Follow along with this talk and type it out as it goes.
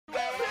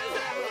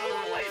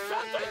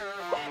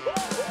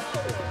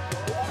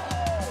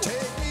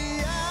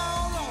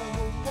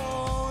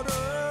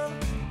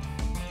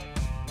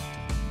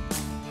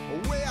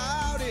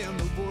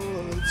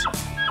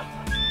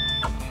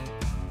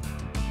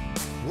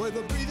where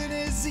the breathing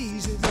is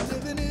easy, the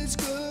living is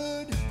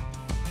good.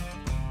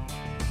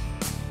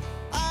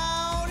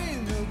 Out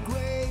in the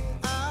great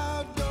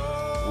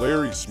outdoors.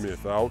 Larry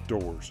Smith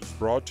Outdoors is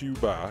brought to you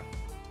by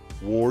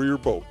Warrior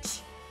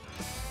Boats,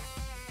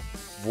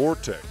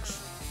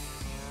 Vortex,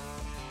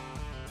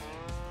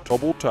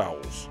 Tubble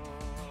Towels,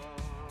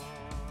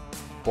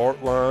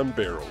 Bartline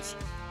Barrels,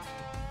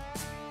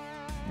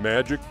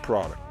 Magic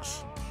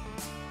Products,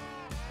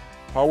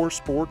 Power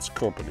Sports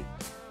Company,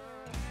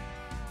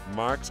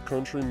 Mike's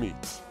Country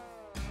Meats,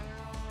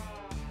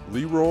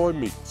 Leroy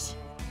Meats,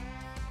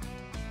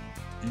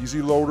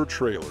 Easy Loader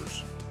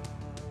Trailers,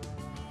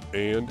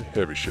 and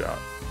Heavy Shot.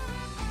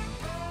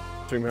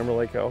 Remember,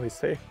 like I always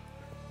say,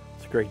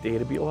 it's a great day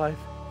to be alive.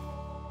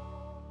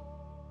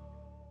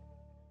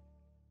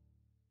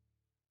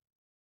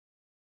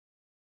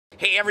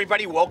 Hey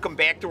everybody, welcome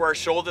back to our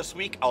show this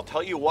week. I'll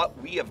tell you what,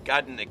 we have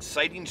got an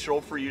exciting show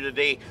for you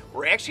today.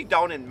 We're actually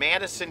down in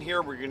Madison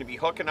here. We're going to be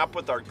hooking up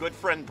with our good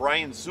friend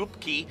Brian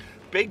Zupke,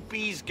 Big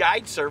B's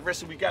Guide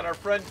Service. And we got our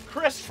friend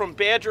Chris from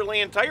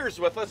Badgerland Tires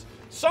with us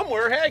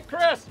somewhere. Hey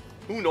Chris!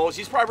 Who knows?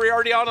 He's probably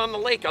already out on the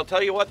lake. I'll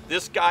tell you what,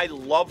 this guy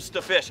loves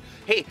to fish.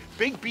 Hey,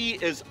 Big B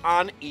is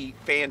on a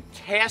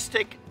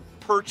fantastic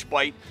perch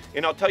bite,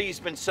 and I'll tell you,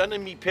 he's been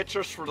sending me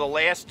pictures for the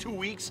last 2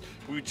 weeks.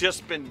 We've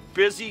just been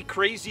busy,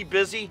 crazy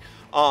busy.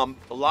 A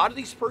lot of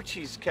these perch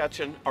he's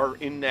catching are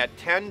in that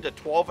 10 to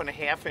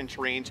 12.5 inch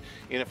range,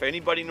 and if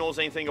anybody knows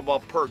anything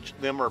about perch,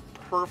 them are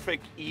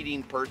perfect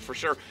eating perch for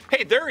sure.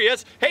 Hey, there he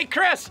is. Hey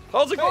Chris,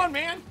 how's it going,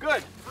 man?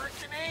 Good.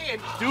 Freaking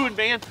A. Dude,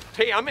 man,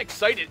 hey, I'm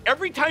excited.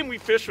 Every time we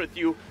fish with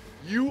you,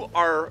 you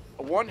are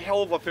one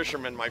hell of a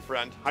fisherman, my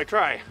friend. I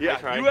try. Yeah, I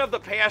try. You have the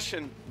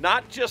passion,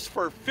 not just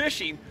for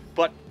fishing,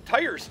 but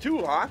tires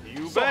too, huh?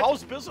 You so bet.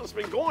 How's business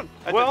been going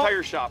at Well, the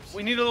tire shops?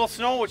 We need a little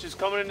snow, which is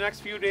coming in the next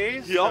few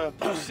days. Yep.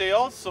 To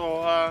sales,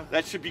 so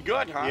That should be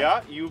good, huh?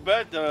 yeah, you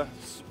bet. The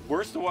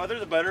worse the weather,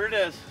 the better it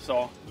is.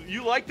 So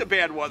You like the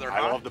bad weather,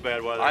 huh? I love the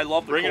bad weather. I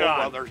love the Bring cold it on.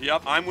 weather.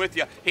 Yep, I'm with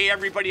you. Hey,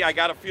 everybody, I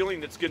got a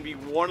feeling it's going to be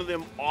one of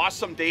them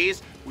awesome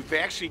days. We've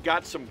actually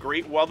got some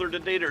great weather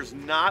today. There's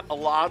not a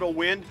lot of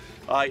wind.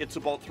 It's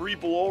about 3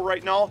 below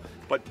right now,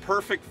 but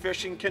perfect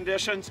fishing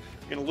conditions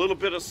and a little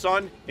bit of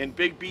sun. And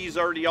Big B's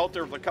already out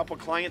there with a couple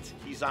clients.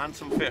 He's on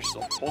some fish,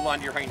 so hold on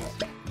to your hinds.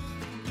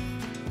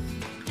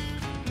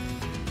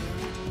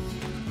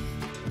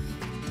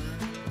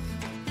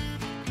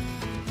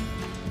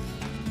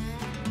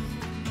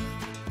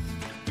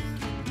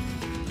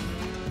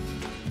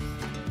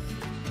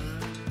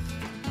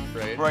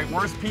 Right,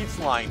 where's Pete's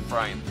line,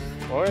 Brian?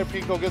 All right,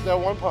 Pete, go get that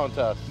 1 pound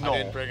test. No. I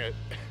didn't bring it.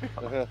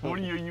 What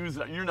do you use?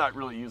 You're not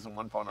really using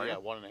 1 pound, are you? Yeah,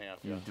 1.5.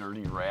 You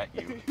dirty rat,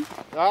 you.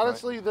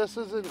 Honestly, this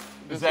isn't.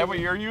 Is that what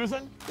you're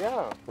using?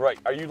 Yeah. Right.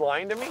 Are you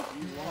lying to me?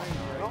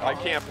 I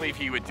can't believe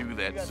he would do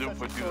that. Zoop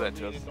would do that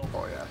to us.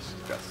 Oh yeah,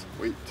 she's got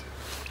sweet.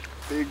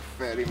 Big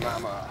fatty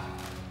mama.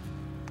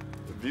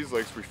 These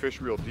lakes we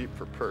fish real deep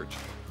for perch.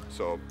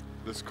 So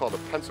this is called a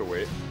pencil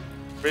weight.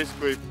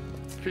 Basically,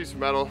 a piece of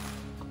metal,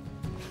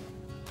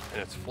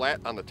 and it's flat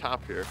on the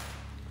top here.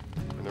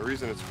 And the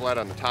reason it's flat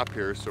on the top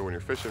here is so when you're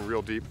fishing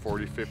real deep,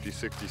 40, 50,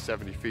 60,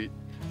 70 feet,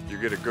 you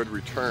get a good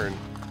return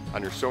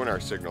on your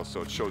sonar signal,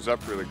 so it shows up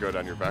really good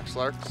on your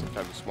Vexilar.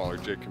 Sometimes a smaller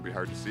jig can be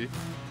hard to see.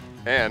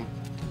 And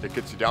it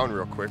gets you down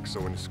real quick, so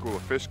when a school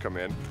of fish come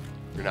in,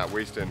 you're not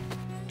wasting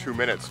 2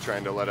 minutes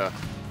trying to let a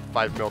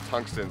 5 mil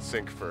tungsten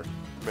sink for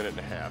a minute and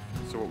a half.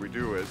 So what we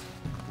do is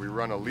we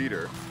run a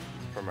leader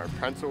from our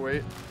pencil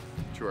weight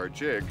to our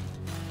jig,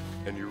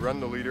 and you run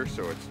the leader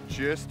so it's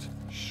just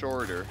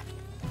shorter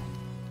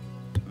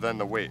than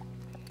the weight.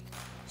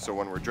 So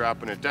when we're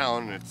dropping it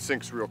down and it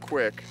sinks real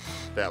quick,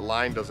 that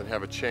line doesn't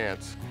have a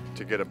chance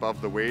to get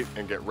above the weight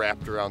and get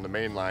wrapped around the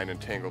main line and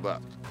tangled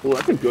up. Well,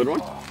 that's a good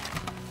one.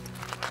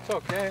 It's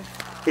okay.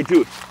 Hey,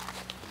 dude,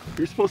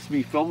 you're supposed to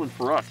be filming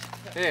for us.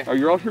 Hey.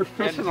 You're out here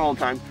fishing all the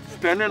time,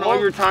 spending all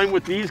your time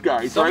with these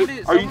guys, right?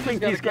 Or you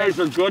think these guys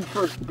are good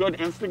for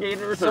good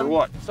instigators or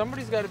what?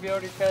 Somebody's got to be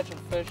out here catching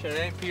fish, and it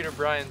ain't Pete or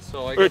Brian,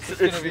 so I guess It's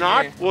gonna be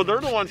not. me. Well, they're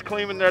the ones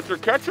claiming that they're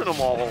catching them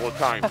all the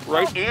time,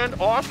 right? And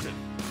Austin.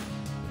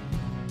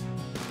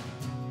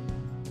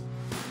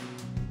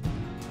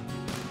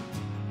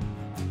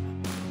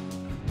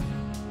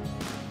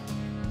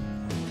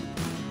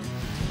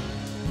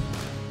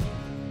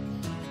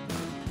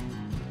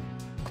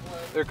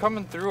 They're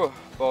coming through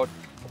about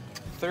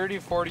 30,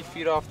 40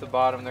 feet off the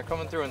bottom. They're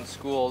coming through in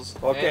schools.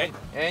 Okay.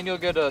 And you'll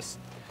get a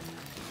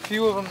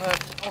few of them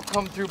that will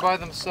come through by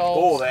themselves.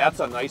 Oh, that's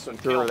a nice one,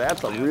 too.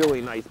 That's a really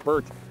nice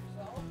perch.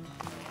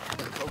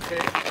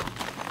 Okay.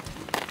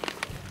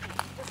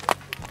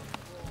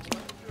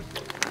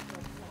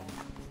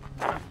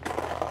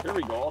 Here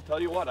we go. I'll tell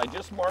you what, I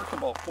just marked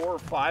about 4 or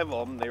 5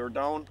 of them. They were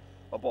down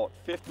about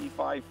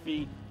 55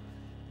 feet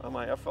on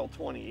my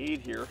FL28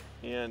 here.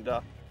 And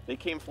They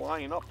came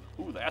flying up.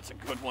 Ooh, that's a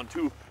good one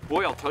too.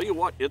 Boy, I'll tell you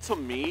what, it's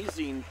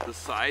amazing the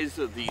size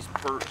of these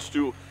perch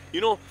too.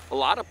 You know, a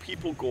lot of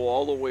people go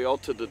all the way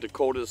out to the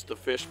Dakotas to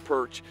fish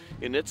perch,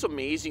 and it's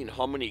amazing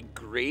how many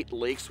great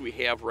lakes we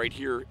have right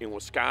here in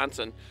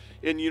Wisconsin.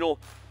 And you know,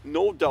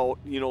 no doubt,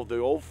 you know, the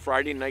old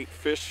Friday night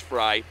fish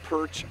fry,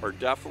 perch are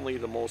definitely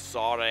the most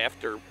sought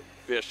after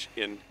fish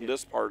in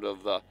this part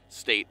of the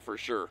state for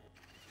sure.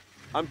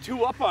 I'm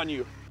 2 up on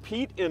you.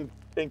 Pete and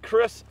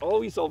Chris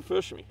always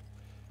outfish me.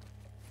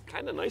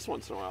 Kind of nice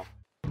once in a while.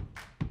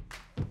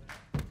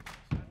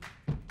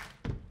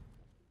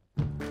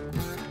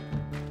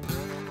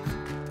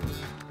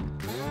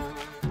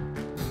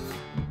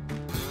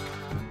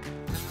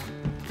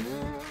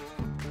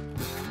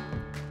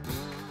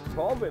 It's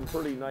all been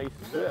pretty nice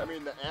fish. I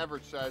mean, the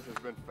average size has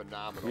been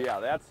phenomenal. Yeah,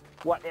 that's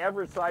what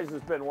average size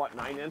has been. What,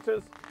 9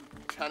 inches?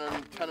 10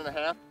 and a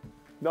half.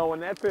 No,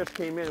 when that fish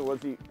came in, was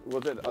it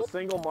a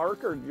single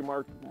mark or did you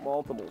mark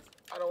multiples?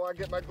 I don't want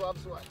to get my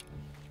gloves wet.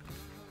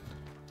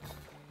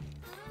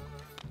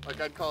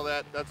 Like I'd call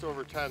that's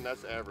over 10,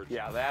 that's average.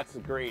 Yeah, that's a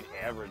great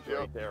average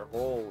right there.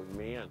 Holy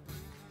man.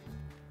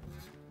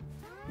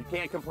 You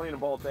can't complain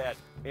about that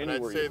anywhere.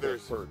 And I'd say you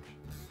there's fish perch.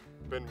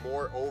 been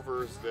more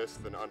overs this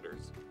than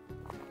unders.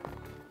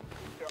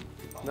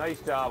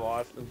 Nice job,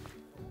 Austin.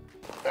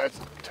 That's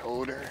a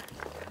toter.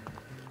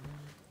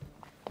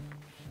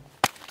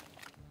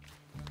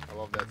 I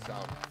love that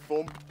sound.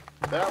 Boom.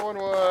 That one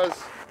was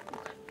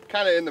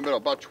kind of in the middle,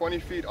 about 20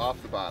 feet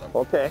off the bottom.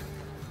 Okay.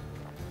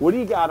 What do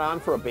you got on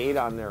for a bait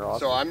on there,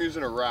 Austin? So I'm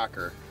using a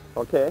rocker.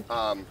 Okay.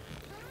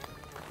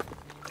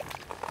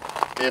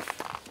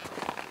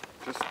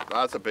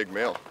 That's a big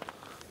male.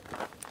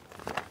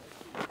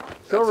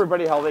 Show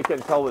everybody how they can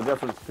tell the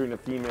difference between the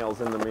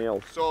females and the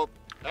males. So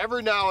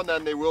every now and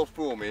then they will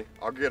fool me.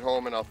 I'll get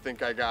home and I'll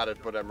think I got it,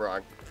 but I'm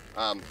wrong.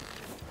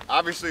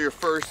 Obviously your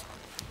first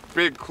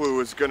big clue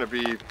is gonna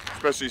be,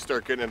 especially you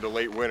start getting into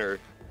late winter,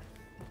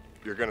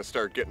 you're gonna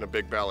start getting a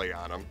big belly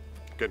on them,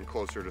 getting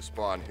closer to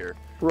spawn here.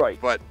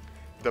 Right. But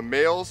the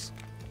males,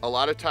 a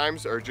lot of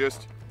times are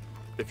just,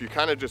 if you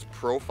kind of just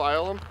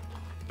profile them,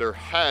 their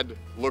head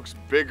looks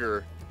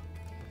bigger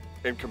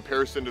in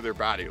comparison to their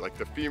body. Like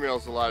the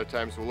females a lot of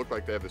times will look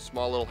like they have this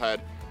small little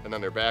head and then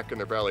their back and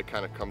their belly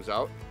kind of comes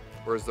out.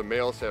 Whereas the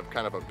males have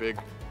kind of a big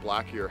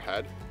blockier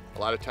head. A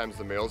lot of times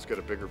the males get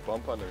a bigger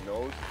bump on their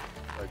nose.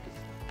 Like,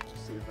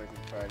 just see if I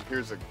can find,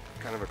 here's a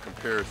kind of a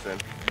comparison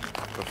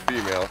of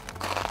female.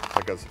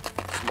 Like a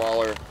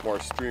smaller, more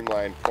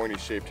streamlined, pointy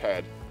shaped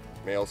head.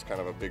 Male's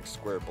kind of a big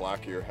square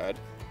blockier head.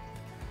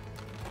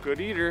 Good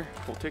eater.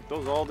 We'll take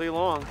those all day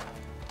long.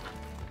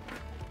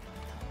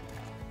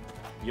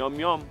 Yum,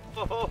 yum.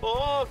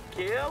 Oh,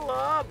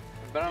 Caleb!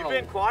 You've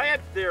been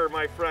quiet there,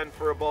 my friend,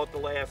 for about the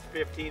last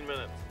 15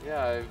 minutes.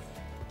 Yeah,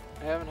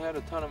 I haven't had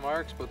a ton of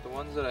marks, but the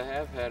ones that I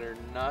have had are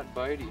not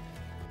bitey.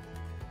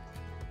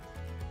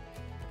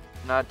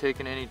 Not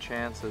taking any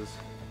chances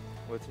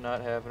with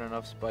not having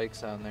enough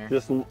spikes on there.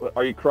 Just,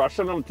 are you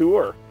crushing them too,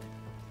 or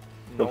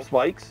the Nope.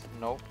 spikes?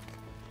 Nope.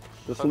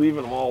 Just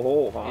leaving them all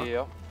whole, huh?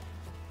 Yep.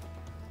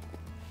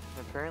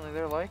 Apparently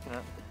they're liking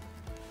it.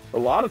 A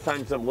lot of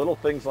times, them little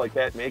things like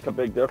that make a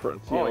big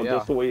difference. You know, yeah.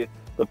 just the way,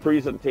 the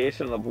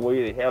presentation of the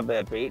way they have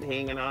that bait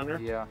hanging on there.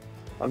 Yeah.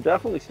 I'm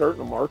definitely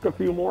starting to mark a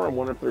few more. I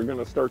wonder if they're going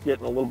to start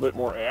getting a little bit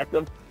more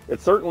active.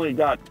 It certainly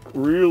got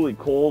really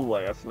cold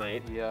last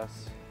night.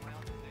 Yes.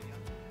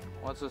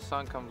 Once the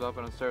sun comes up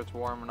and it starts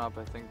warming up,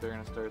 I think they're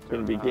going to start It's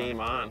going to be game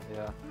on.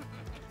 Yeah.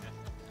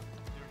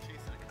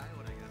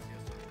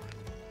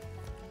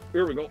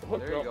 Here we go.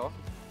 Hooked There you up. go.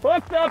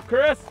 Hooked up,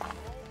 Chris.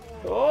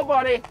 Oh,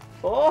 buddy.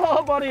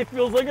 Oh, buddy. It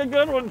feels like a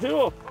good one,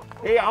 too.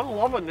 Hey, I'm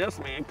loving this,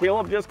 man.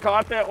 Caleb just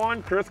caught that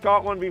one. Chris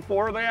caught one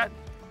before that.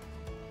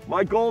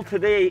 My goal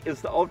today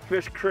is to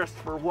outfish Chris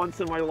for once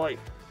in my life.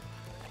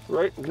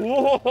 Right?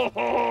 Whoa,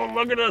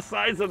 look at the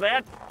size of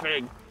that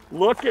pig.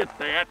 Look at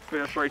that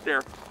fish right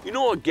there. You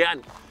know,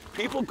 again,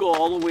 people go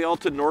all the way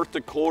out to North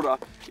Dakota,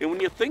 and when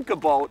you think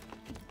about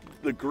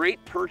the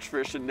great perch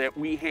fishing that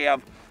we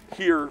have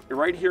here,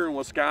 right here in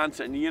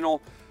Wisconsin, you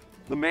know,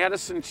 the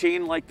Madison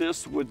chain like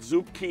this with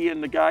Zupke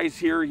and the guys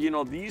here, you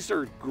know, these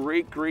are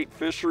great, great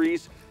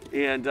fisheries.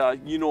 And,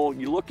 you know,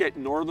 you look at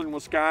northern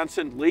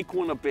Wisconsin, Lake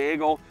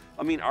Winnebago,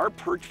 I mean, our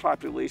perch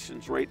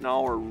populations right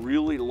now are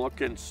really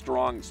looking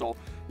strong. So,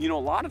 you know, a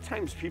lot of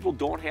times people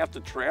don't have to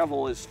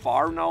travel as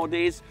far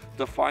nowadays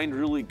to find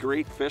really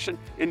great fishing.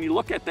 And you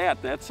look at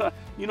that, that's a,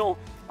 you know,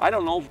 I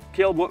don't know,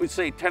 Caleb, what we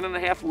say, 10 and a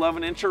half,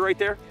 11 incher right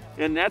there?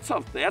 And that's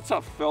a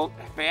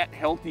fat,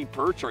 healthy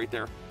perch right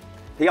there.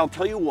 Hey, I'll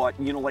tell you what,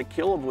 you know, like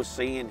Caleb was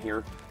saying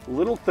here,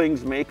 little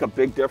things make a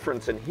big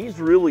difference, and he's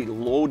really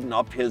loading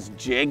up his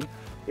jig.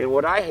 And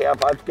what I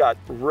have, I've got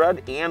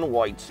red and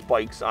white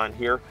spikes on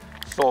here.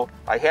 So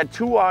I had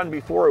 2 on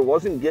before, I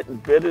wasn't getting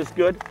bit as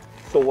good.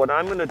 So what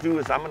I'm gonna do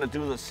is I'm gonna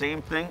do the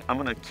same thing. I'm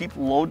gonna keep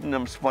loading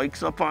them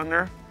spikes up on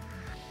there.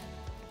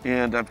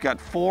 And I've got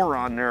 4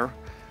 on there.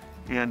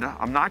 And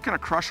I'm not gonna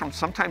crush them.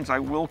 Sometimes I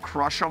will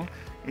crush them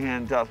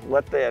and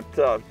let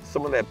that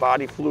some of that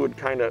body fluid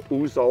kind of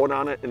ooze out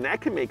on it, and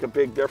that can make a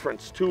big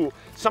difference too.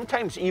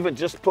 Sometimes even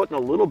just putting a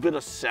little bit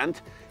of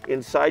scent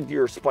inside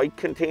your spike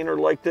container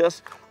like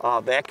this,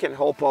 that can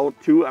help out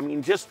too. I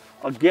mean, just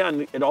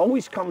again, it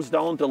always comes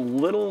down to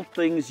little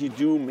things you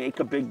do make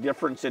a big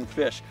difference in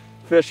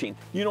fishing.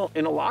 You know,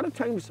 and a lot of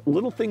times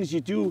little things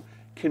you do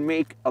can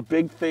make a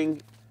big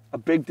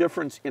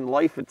difference in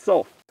life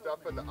itself. Stuff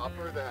in the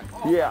upper that.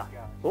 Yeah.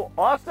 Oh,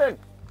 Austin,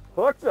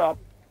 hooked up.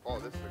 Oh,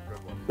 this is a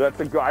good one. That's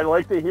a good, I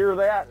like to hear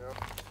that.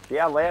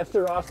 Yeah, last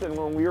year, Austin,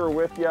 when we were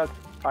with you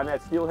on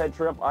that steelhead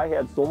trip, I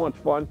had so much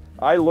fun.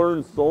 I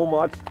learned so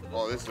much.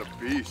 Oh, this is a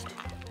beast.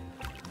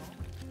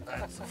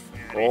 That's a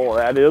fatty. Oh,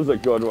 that is a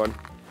good one.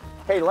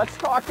 Hey, let's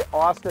talk,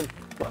 Austin,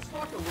 let's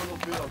talk a little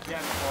bit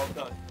again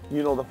about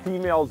the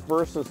females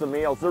versus the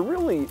males. They're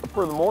really,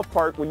 for the most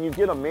part, when you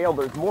get a male,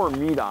 there's more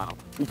meat on them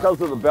because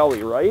of the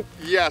belly, right?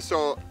 Yeah,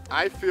 so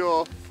I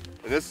feel,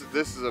 and this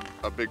is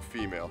a big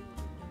female.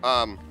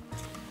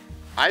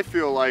 I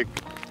feel like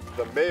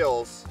the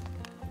males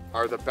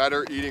are the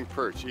better eating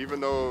perch,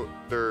 even though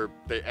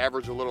they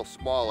average a little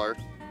smaller.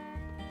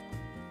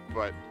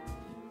 But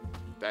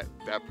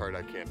that part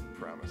I can't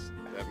promise.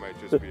 That might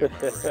just be in my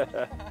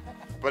brain.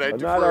 But I do,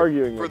 not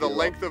arguing for the with you,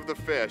 length of the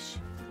fish,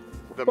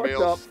 the Hooked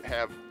males up.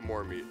 have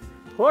more meat.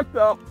 Hooked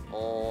up.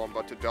 Oh, I'm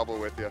about to double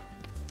with you.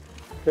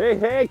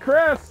 Hey,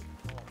 Chris.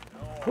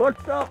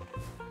 Hooked up.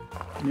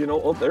 You know,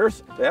 oh,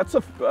 that's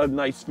a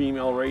nice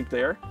female right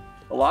there.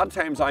 A lot of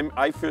times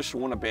I fish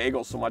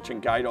Winnebago so much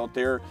and guide out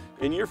there,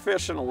 and you're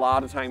fishing a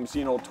lot of times,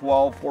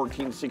 12,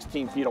 14,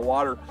 16 feet of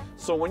water.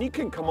 So when you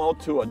can come out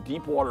to a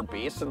deep water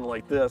basin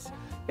like this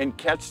and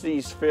catch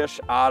these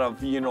fish out of,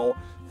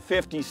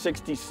 50,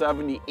 60,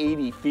 70,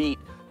 80 feet,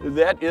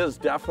 that is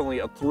definitely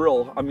a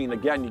thrill. I mean,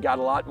 again, you got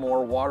a lot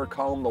more water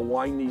column to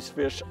wind these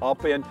fish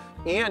up in,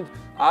 and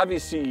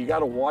obviously you got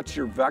to watch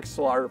your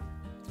Vexilar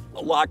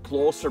a lot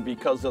closer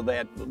because of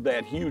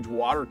that huge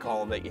water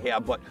column that you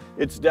have, but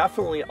it's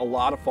definitely a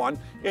lot of fun.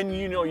 And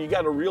you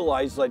got to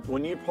realize, like,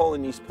 when you're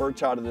pulling these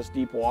perch out of this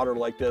deep water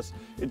like this,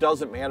 it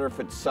doesn't matter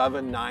if it's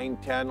 7, 9,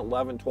 10,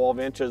 11, 12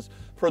 inches.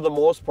 For the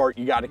most part,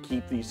 you got to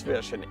keep these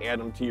fish and add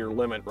them to your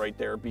limit right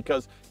there,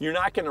 because you're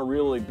not going to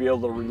really be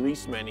able to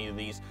release many of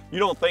these. You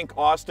don't think,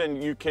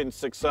 Austin, you can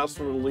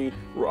successfully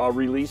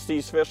release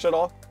these fish at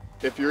all?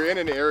 If you're in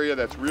an area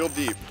that's real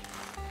deep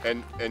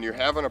and you're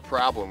having a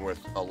problem with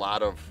a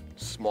lot of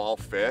small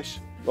fish,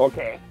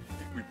 okay,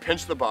 we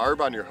pinch the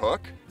barb on your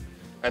hook,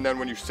 and then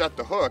when you set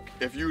the hook,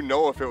 if you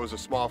know if it was a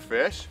small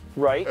fish,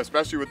 right,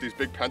 especially with these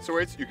big pencil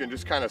weights, you can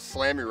just kind of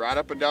slam your rod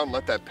up and down,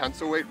 let that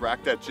pencil weight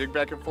rock that jig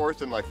back and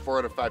forth, and like 4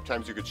 out of 5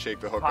 times you could shake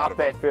the hook out of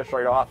it. Pop that fish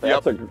right off.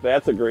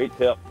 That's a great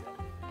tip.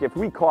 If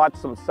we caught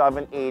some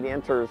 7, 8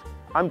 inchers,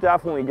 I'm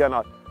definitely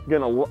gonna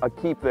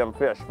keep them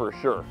fish for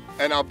sure.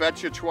 And I'll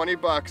bet you 20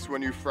 bucks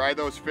when you fry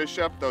those fish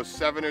up, those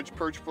 7-inch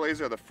perch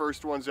fillets are the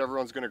first ones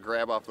everyone's gonna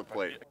grab off the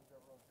plate.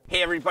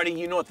 Hey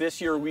everybody,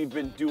 this year we've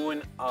been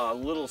doing a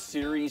little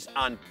series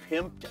on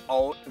pimped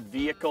out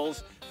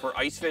vehicles for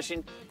ice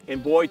fishing.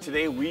 And boy,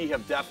 today we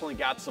have definitely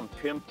got some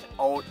pimped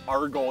out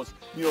Argos.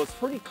 It's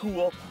pretty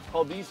cool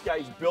how these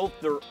guys built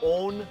their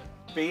own,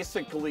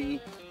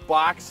 basically,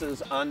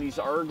 boxes on these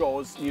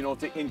Argos,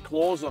 to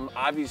enclose them,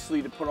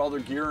 obviously to put all their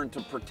gear in to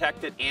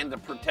protect it and to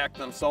protect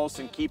themselves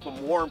and keep them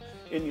warm.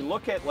 And you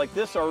look at like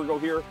this Argo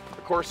here,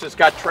 of course it's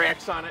got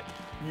tracks on it.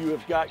 You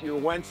have got your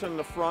Wentz in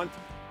the front.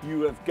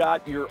 You have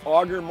got your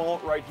auger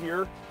mount right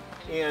here,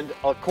 and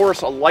of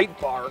course a light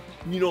bar.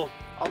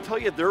 I'll tell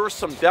you, there was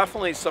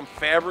definitely some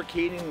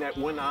fabricating that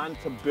went on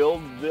to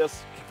build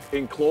this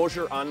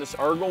enclosure on this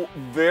Argo.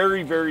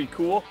 Very, very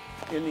cool.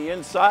 In the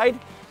inside,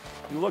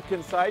 you look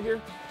inside here,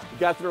 you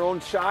got their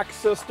own shock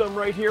system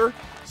right here,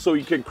 so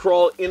you can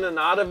crawl in and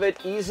out of it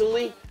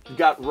easily. You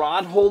got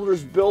rod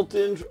holders built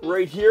in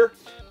right here.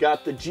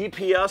 Got the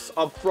GPS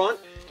up front,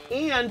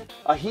 and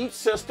a heat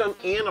system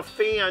and a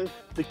fan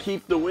to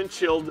keep the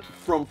windshield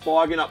from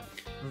fogging up.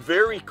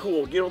 Very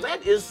cool.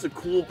 That is the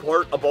cool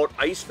part about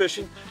ice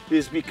fishing,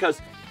 is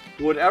because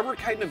whatever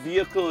kind of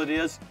vehicle it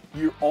is,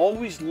 you're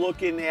always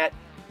looking at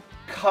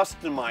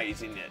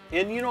customizing it.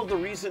 And the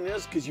reason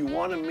is because you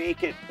want to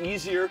make it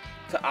easier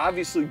to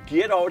obviously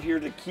get out here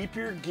to keep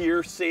your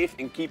gear safe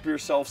and keep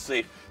yourself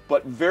safe.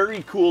 But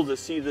very cool to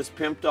see this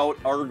pimped out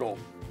Argo.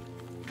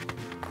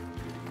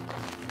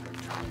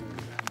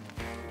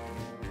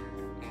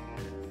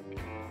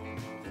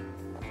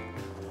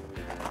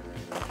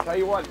 Tell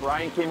you what,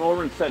 Brian came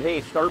over and said, hey,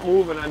 start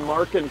moving and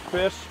marking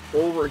fish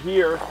over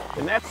here.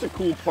 And that's the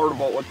cool part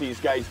about what these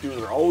guys do.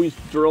 They're always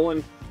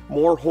drilling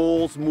more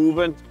holes,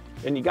 moving,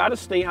 and you got to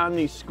stay on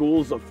these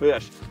schools of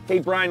fish. Hey,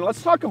 Brian,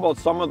 let's talk about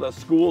some of the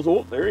schools.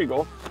 Oh, there you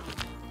go.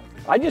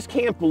 I just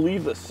can't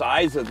believe the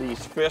size of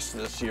these fish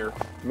this year.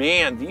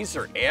 Man, these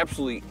are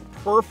absolutely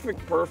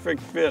perfect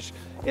fish.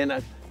 And,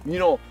 a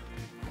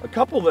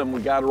couple of them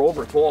we got are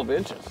over 12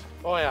 inches.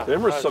 Oh, yeah. There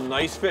were some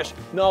nice fish.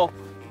 No.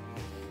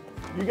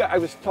 You guys, I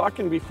was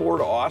talking before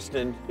to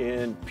Austin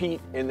and Pete,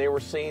 and they were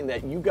saying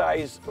that you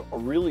guys are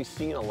really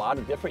seeing a lot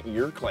of different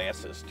year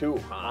classes too,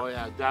 huh? Oh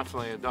yeah,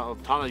 definitely a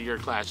ton of year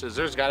classes.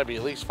 There's got to be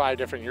at least 5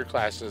 different year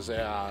classes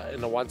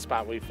in the one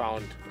spot we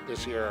found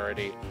this year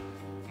already,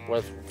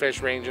 with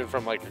fish ranging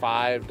from like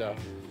 5 to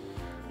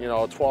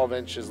 12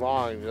 inches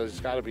long.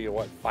 There's got to be,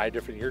 what, 5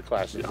 different year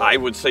classes. I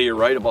would say you're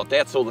right about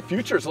that. So the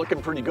future's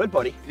looking pretty good,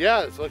 buddy.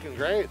 Yeah, it's looking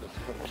great.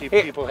 Keep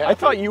Hey, people happy. I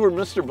thought you were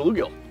Mr.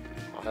 Bluegill.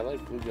 I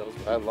like bluegills,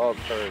 but I love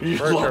perch. You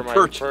love perch.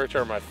 perch. Perch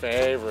are my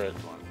favorite.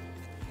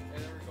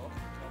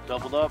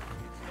 Doubled up.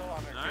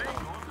 Nice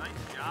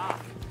job.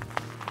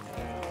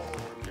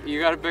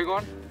 You got a big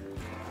one?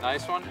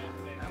 Nice one?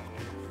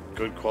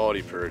 Good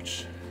quality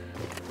perch.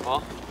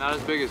 Well, not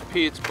as big as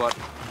Pete's, but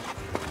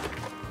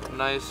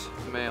nice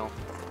male.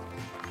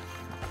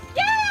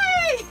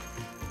 Yay!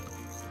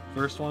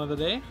 First one of the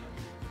day?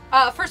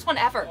 First one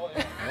ever. Oh,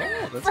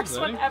 that's First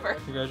exciting. one ever.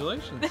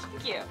 Congratulations.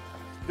 Thank you.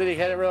 Did he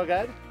hit it real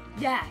good?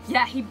 Yeah,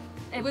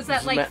 it was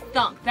that like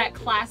thump, that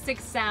classic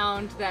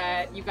sound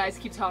that you guys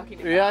keep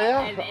talking about.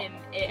 Yeah. And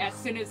as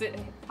soon as it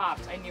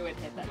popped, I knew it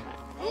hit that time.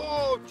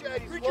 Oh,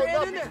 Chad, he's floating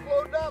up, he's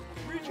floating up.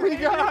 We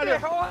got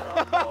it.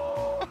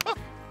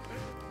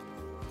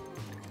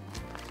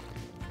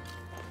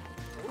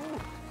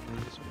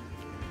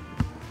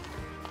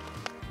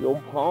 Yo,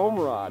 palm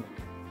rod.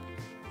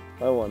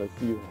 I want to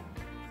see.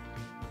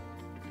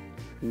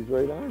 He's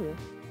right on you.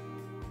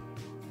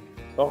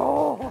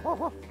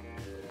 Oh!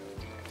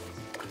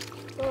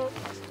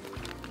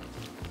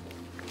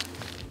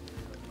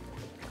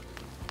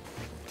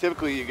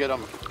 Typically you get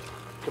them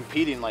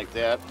competing like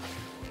that,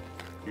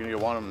 you're gonna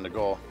want them to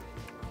go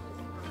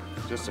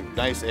just a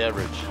nice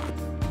average.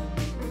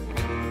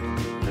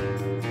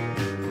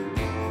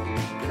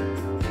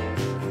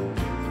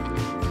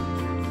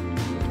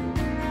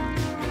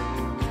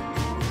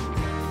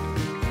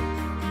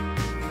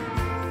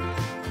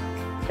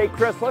 Hey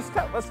Chris, let's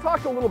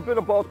talk a little bit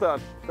about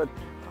the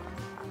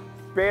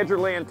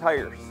Badgerland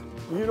tires.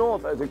 You know,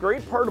 the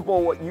great part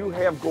about what you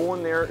have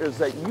going there is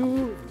that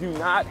you do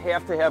not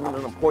have to have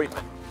an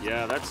appointment.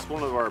 Yeah, that's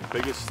one of our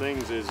biggest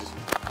things is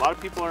a lot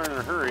of people are in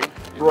a hurry.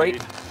 And Right.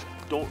 They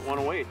don't want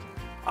to wait.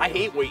 I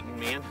hate waiting,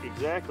 man.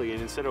 Exactly,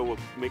 and instead of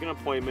making an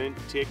appointment,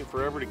 taking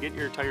forever to get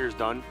your tires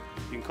done,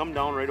 you can come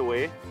down right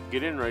away,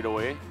 get in right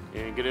away,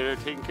 and get it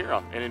taken care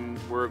of. And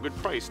we're a good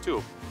price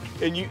too.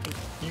 And you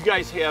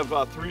guys have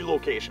 3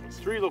 locations.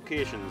 3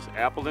 locations,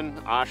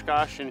 Appleton,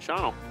 Oshkosh, and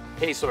Shawano.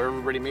 Hey, so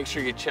everybody make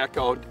sure you check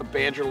out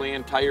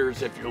Badgerland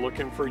Tires if you're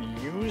looking for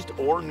used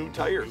or new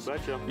tires. You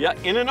betcha. Yeah,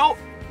 in and out.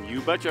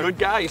 You betcha. Good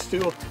guys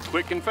too.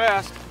 Quick and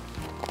fast.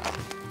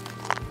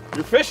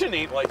 Your fishing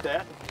ain't like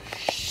that.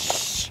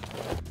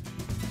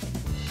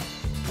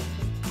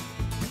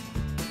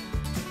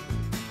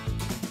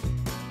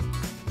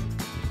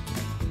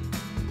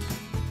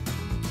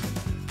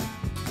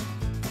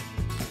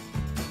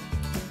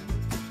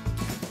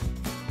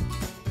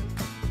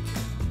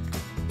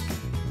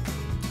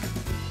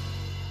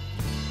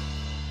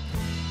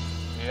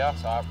 Yeah,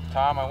 so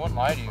Tom, I wouldn't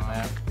lie to you,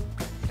 man.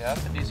 Yeah,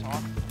 that's a decent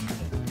one.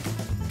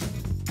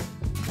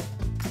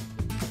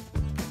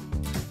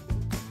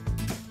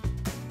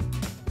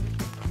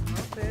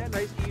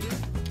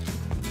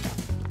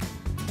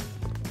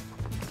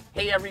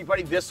 Hey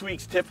everybody, this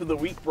week's tip of the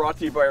week brought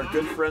to you by our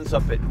good friends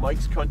up at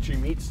Mike's Country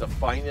Meats, the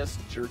finest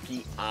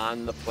jerky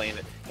on the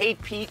planet. Hey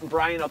Pete and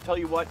Brian, I'll tell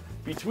you what,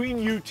 between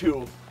you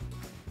two,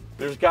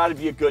 there's got to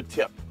be a good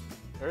tip.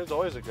 There's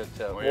always a good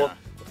tip. Oh, Well,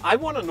 I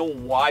want to know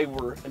why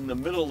we're in the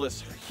middle of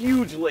this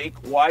huge lake,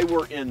 why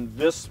we're in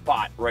this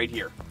spot right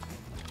here.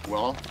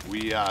 Well,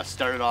 we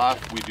started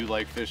off, we do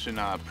like fishing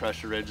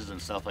pressure ridges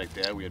and stuff like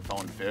that. We had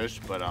found fish,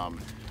 but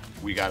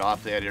we got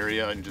off that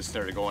area and just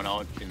started going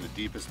out in the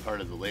deepest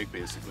part of the lake,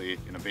 basically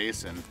in a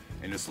basin,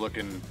 and just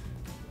looking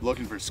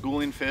for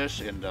schooling fish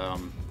and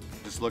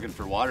just looking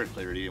for water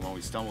clarity. And when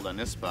we stumbled on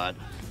this spot,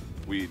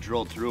 we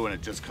drilled through and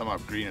it just come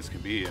up green as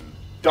could be. And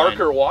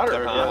Darker water,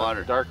 darker huh?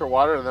 water. Darker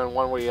water, and then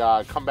when we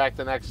come back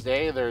the next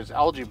day, there's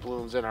algae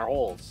blooms in our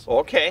holes.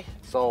 Okay.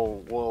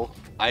 So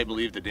I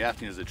believe the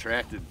Daphne is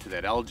attracted to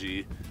that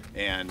algae,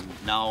 and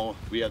now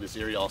we have this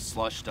area all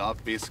slushed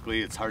up. Basically,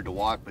 it's hard to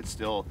walk, but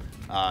still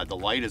the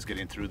light is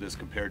getting through this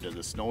compared to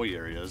the snowy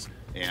areas,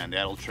 and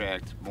that'll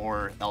attract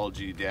more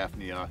algae,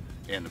 Daphnia,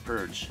 and the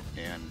perch,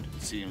 and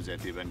it seems that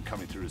they've been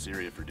coming through this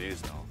area for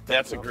days now.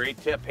 That's a great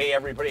tip. Hey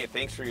everybody,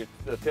 thanks for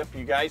the tip,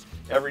 you guys.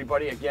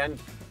 Everybody, again,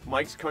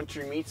 Mike's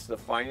Country Meats, the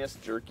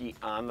finest jerky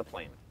on the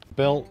planet.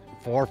 Built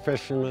for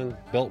fishermen,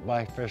 built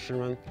by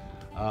fishermen.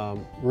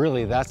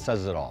 Really, that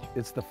says it all.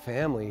 It's the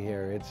family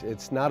here.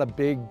 It's not a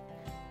big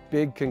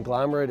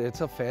conglomerate,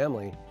 it's a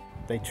family.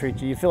 They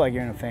treat you, you feel like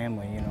you're in a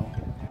family, you know.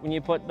 When you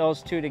put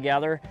those two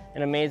together,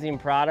 an amazing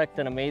product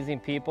and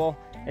amazing people,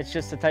 it's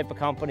just the type of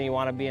company you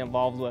want to be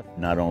involved with.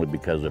 Not only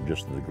because of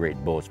just the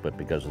great boats, but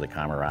because of the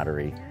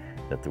camaraderie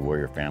that the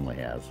Warrior family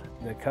has.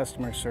 The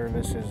customer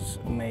service is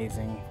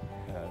amazing.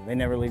 They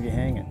never leave you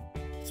hanging.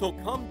 So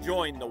come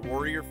join the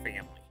Warrior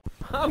family.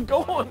 I'm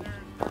going.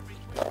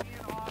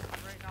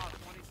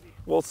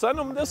 Well, send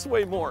them this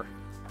way more.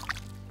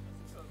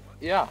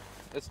 Yeah,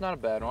 it's not a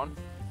bad one.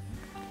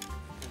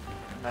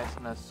 Nice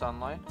in the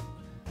sunlight.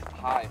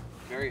 High,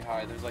 very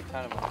high. There's like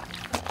kind of a,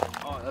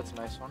 oh, that's a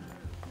nice one.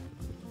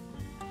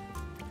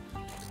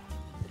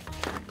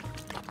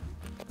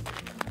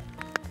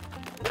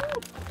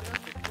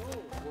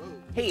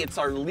 Hey, it's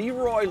our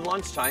Leroy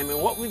lunchtime,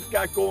 and what we've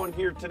got going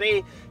here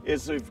today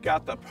is we've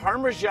got the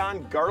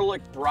Parmesan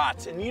garlic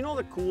brats. And you know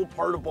the cool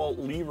part about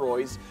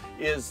Leroy's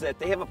is that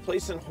they have a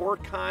place in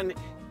Horicon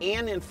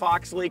and in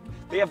Fox Lake.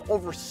 They have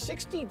over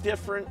 60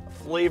 different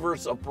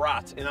flavors of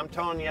brats. And I'm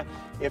telling you,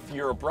 if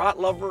you're a brat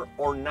lover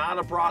or not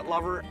a brat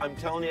lover, I'm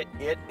telling you,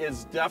 it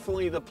is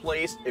definitely the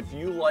place. If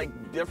you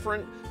like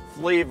different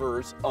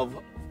flavors of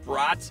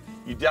brats,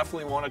 you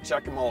definitely want to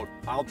check them out.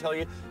 I'll tell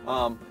you,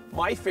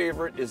 my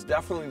favorite is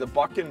definitely the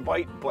Buck and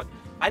Bite, but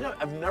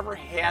I've never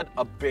had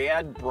a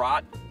bad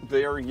brat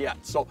there yet.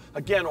 So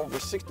again, over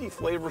 60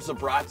 flavors of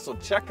brats, so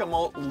check them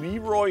out.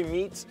 Leroy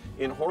Meats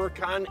in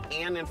Horicon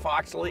and in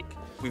Fox Lake.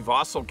 We've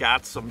also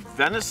got some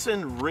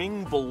venison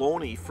ring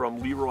bologna from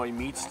Leroy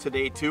Meats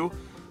today too.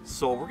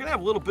 So we're gonna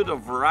have a little bit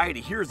of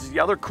variety. Here's the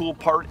other cool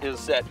part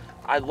is that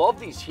I love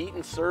these heat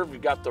and serve.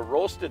 We've got the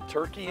roasted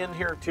turkey in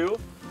here too.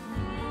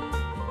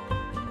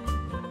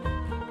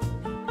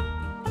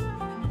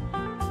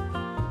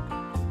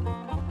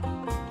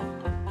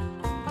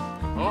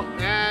 Oh,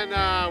 and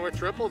we're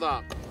tripled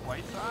up.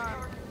 White's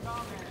on.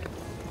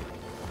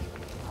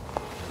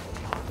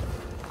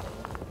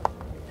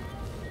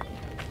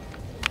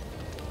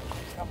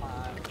 Come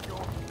on.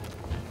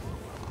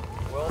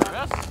 Well,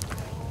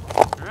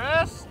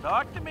 Chris,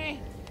 talk to me.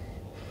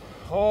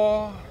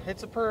 Oh,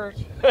 it's a perch.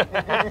 What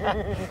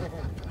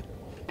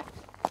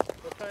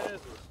kind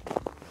is this?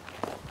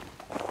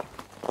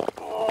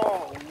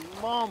 Oh,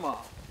 mama.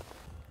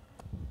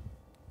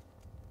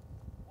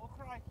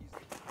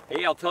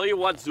 Hey, I'll tell you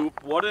what,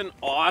 Zoop, what an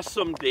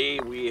awesome day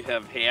we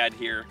have had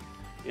here.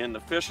 And the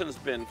fishing's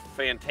been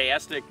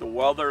fantastic. The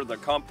weather, the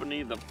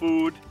company, the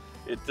food.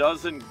 It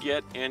doesn't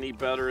get any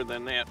better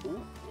than that. Ooh,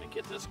 let me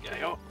get this guy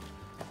out.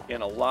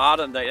 And a lot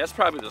of that. That's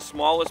probably the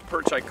smallest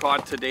perch I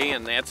caught today,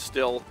 and that's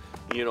still,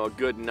 you know, a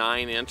good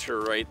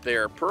 9-incher right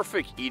there.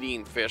 Perfect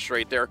eating fish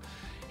right there.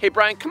 Hey,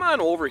 Brian, come on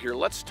over here.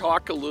 Let's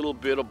talk a little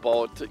bit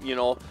about, you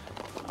know,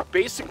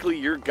 basically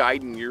you're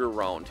guiding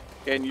year-round.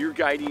 And you're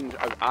guiding,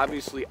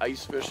 obviously,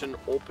 ice fishing,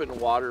 open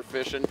water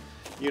fishing,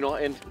 you know,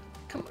 and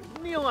come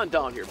on, kneel on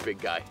down here, big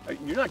guy.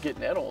 You're not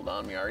getting that old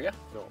on me, are you?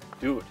 No.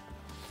 Dude,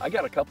 I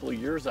got a couple of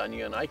years on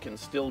you, and I can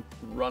still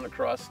run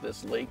across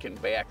this lake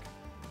and back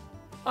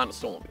on a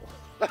snowmobile.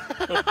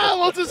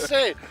 What's it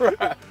say?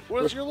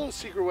 What's your little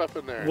secret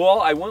weapon there?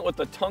 Well, I went with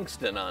the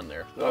tungsten on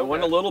there. So I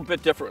went a little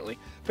bit differently.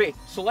 Hey,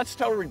 so let's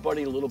tell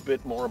everybody a little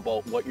bit more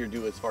about what you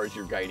do as far as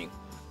your guiding.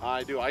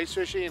 I do ice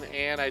fishing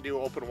and I do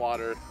open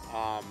water.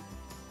 I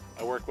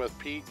work with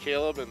Pete,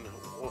 Caleb, and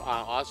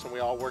Austin. We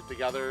all work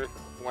together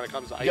when it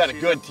comes to ice You got a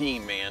season. good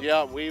team, man.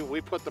 Yeah, we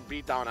put the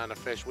beat down on the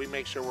fish. We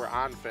make sure we're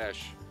on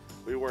fish.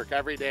 We work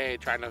every day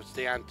trying to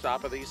stay on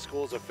top of these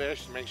schools of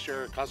fish to make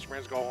sure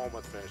customers go home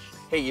with fish.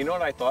 Hey, you know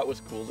what I thought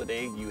was cool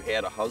today? You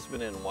had a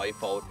husband and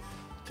wife out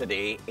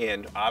today,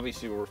 and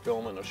obviously we were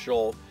filming a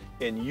show,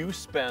 and you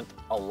spent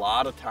a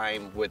lot of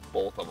time with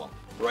both of them,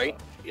 right?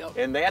 Yep.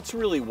 And that's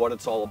really what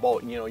it's all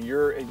about. You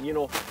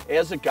know,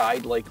 as a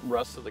guide, like the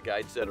rest of the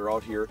guides that are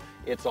out here,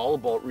 it's all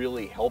about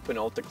really helping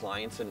out the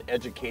clients and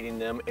educating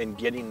them and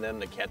getting them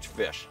to catch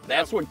fish.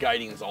 That's what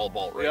guiding is all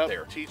about right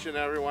there. Teaching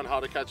everyone how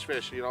to catch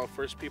fish. You know,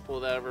 first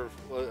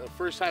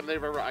time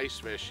they've ever ice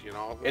fished, you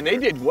know. And they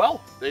did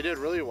well. They did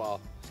really well.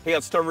 Hey,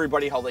 let's tell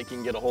everybody how they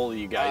can get a hold of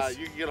you guys.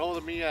 You can get a hold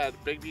of me at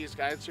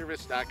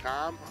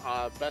BigBeesGuideService.com,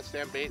 Best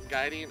Damn Bait and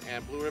Guiding,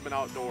 and Blue Ribbon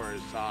Outdoors.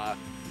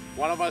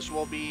 One of us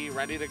will be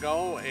ready to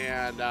go,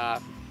 and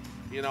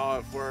you know,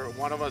 if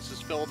one of us is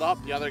filled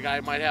up, the other guy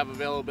might have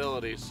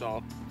availability.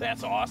 So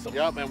that's awesome.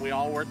 Yep, and we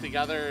all work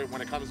together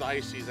when it comes to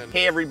ice season.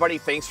 Hey everybody,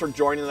 thanks for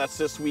joining us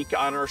this week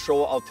on our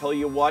show. I'll tell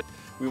you what,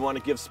 we want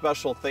to give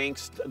special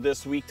thanks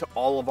this week to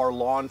all of our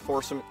law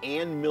enforcement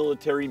and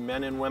military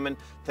men and women.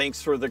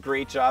 Thanks for the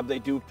great job they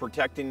do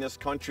protecting this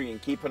country and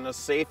keeping us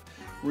safe.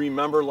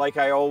 Remember, like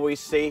I always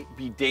say,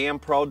 be damn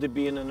proud to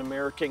be an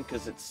American,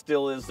 because it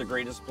still is the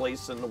greatest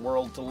place in the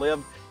world to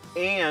live.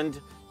 And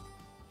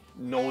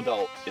no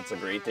doubt, it's a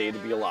great day to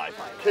be alive.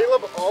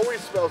 Caleb always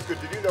smells good.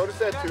 Did you notice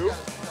that too?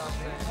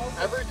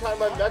 Every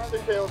time I'm next to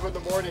Caleb in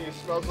the morning, he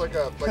smells like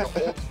a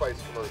Old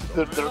Spice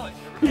commercial.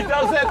 He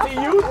does that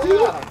to you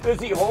too? Yeah.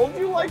 Does he hold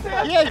you like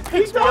that? Yeah, he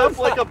picks me up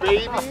like a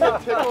baby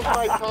and tickles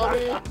my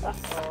tummy.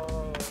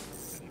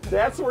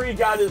 That's where he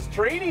got his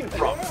training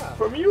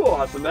from you,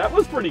 Austin. That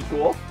was pretty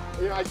cool.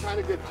 Yeah, I kind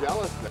of get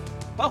jealous now.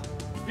 Well,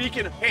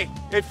 speaking of, hey,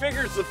 it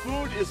figures the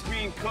food is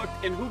being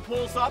cooked, and who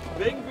pulls up?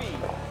 Big B.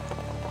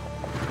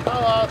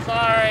 Hello,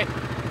 sorry.